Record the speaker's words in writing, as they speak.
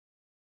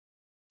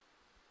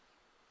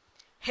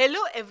Hello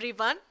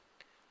everyone.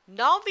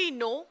 Now we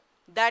know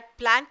that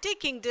Plantae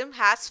kingdom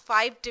has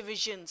 5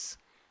 divisions,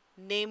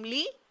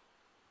 namely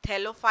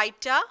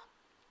Thallophyta,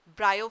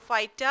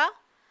 Bryophyta,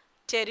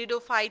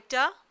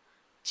 Pteridophyta,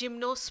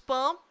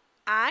 Gymnosperm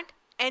and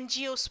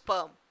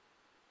Angiosperm.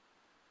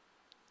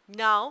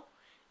 Now,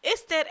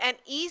 is there an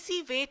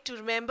easy way to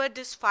remember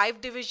these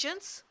 5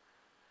 divisions?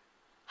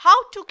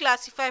 How to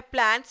classify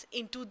plants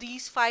into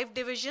these 5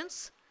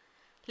 divisions?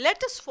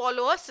 Let us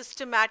follow a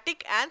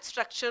systematic and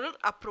structural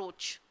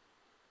approach.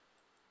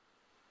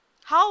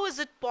 How is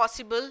it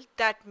possible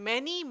that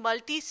many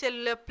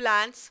multicellular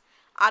plants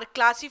are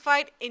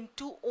classified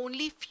into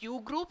only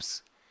few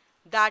groups,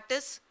 that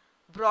is,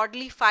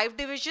 broadly 5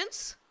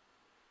 divisions?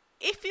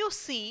 If you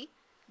see,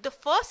 the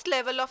first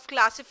level of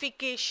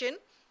classification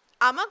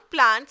among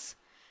plants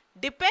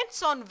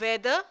depends on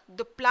whether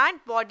the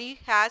plant body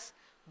has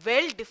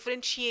well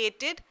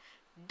differentiated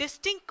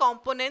distinct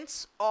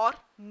components or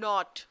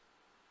not.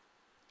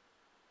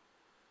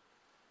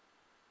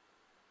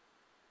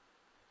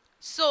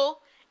 So,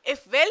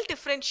 if well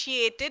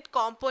differentiated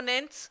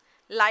components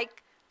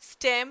like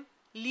stem,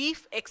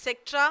 leaf,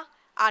 etc.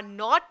 are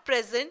not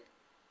present,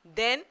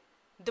 then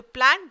the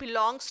plant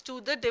belongs to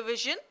the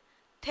division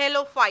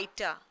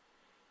Thallophyta.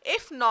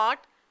 If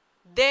not,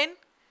 then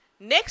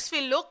next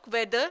we look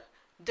whether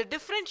the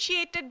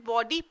differentiated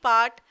body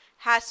part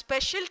has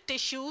special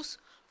tissues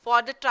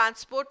for the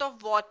transport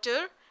of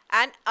water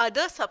and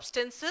other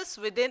substances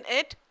within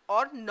it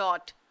or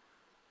not.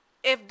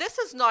 If this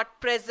is not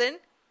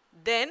present,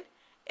 then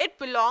it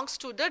belongs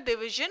to the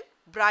division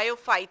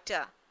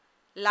Bryophyta,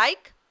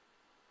 like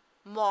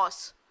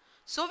moss.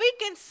 So we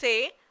can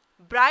say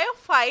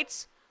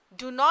bryophytes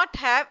do not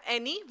have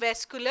any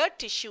vascular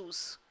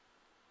tissues.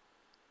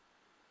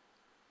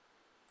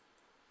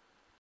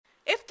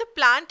 If the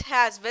plant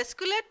has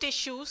vascular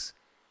tissues,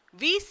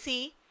 we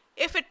see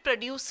if it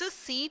produces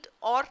seed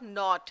or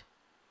not.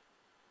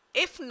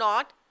 If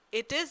not,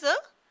 it is a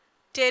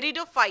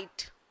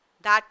pteridophyte,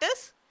 that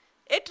is,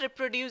 it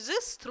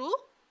reproduces through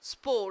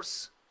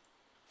spores.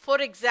 For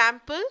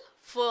example,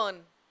 fern.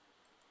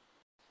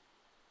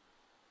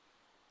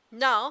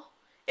 Now,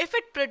 if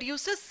it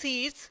produces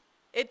seeds,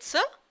 it's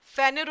a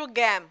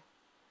phanerogam.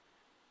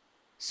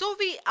 So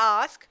we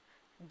ask,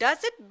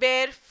 does it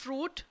bear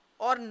fruit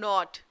or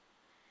not?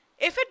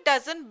 If it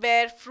doesn't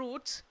bear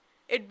fruits,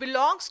 it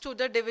belongs to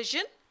the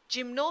division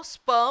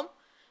Gymnosperm,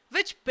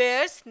 which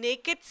bears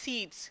naked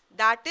seeds.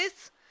 That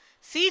is,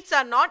 seeds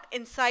are not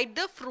inside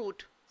the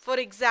fruit. For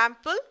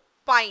example,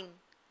 pine.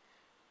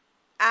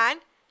 And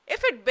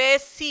if it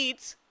bears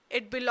seeds,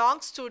 it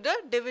belongs to the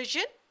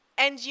division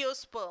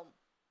Angiosperm.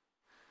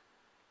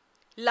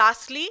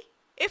 Lastly,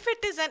 if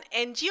it is an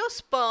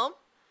Angiosperm,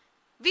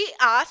 we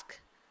ask,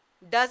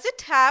 does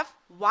it have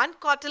one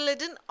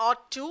cotyledon or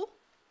two?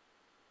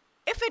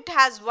 If it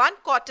has one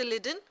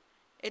cotyledon,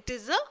 it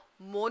is a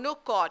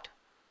monocot.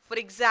 For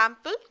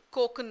example,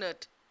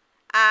 coconut.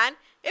 And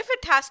if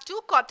it has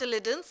two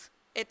cotyledons,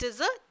 it is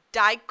a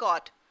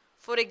dicot.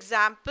 For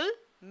example,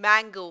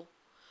 mango.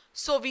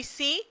 So we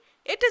see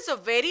it is a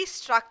very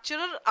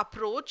structural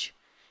approach.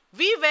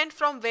 We went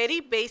from very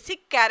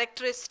basic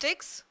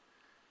characteristics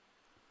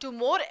to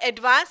more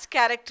advanced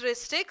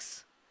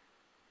characteristics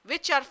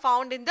which are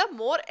found in the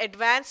more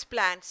advanced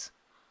plants.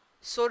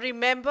 So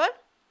remember,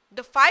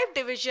 the 5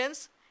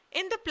 divisions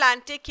in the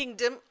Plantae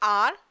kingdom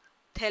are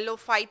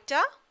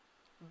Thallophyta,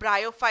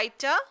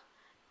 Bryophyta,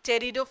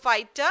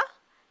 Pteridophyta,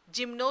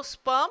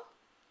 Gymnosperm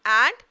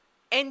and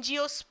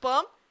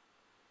Angiosperm.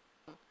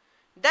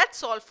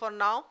 That's all for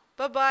now.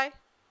 Bye-bye.